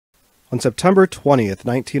On September 20th,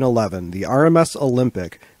 1911, the RMS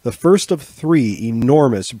Olympic, the first of three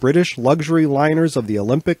enormous British luxury liners of the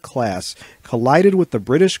Olympic class, collided with the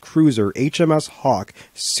British cruiser HMS Hawke,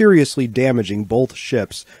 seriously damaging both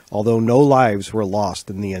ships, although no lives were lost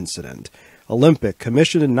in the incident. Olympic,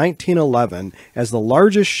 commissioned in 1911 as the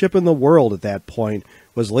largest ship in the world at that point,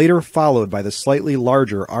 was later followed by the slightly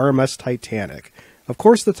larger RMS Titanic. Of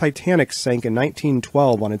course, the Titanic sank in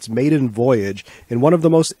 1912 on its maiden voyage in one of the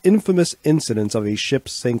most infamous incidents of a ship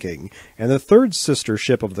sinking, and the third sister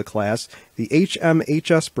ship of the class, the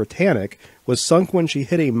HMS Britannic, was sunk when she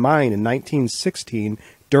hit a mine in 1916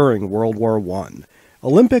 during World War I.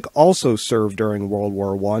 Olympic also served during World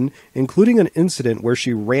War I, including an incident where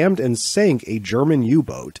she rammed and sank a German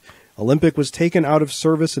U-boat. Olympic was taken out of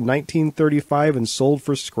service in 1935 and sold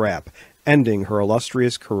for scrap, ending her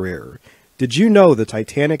illustrious career. Did you know the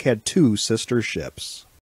Titanic had two sister ships?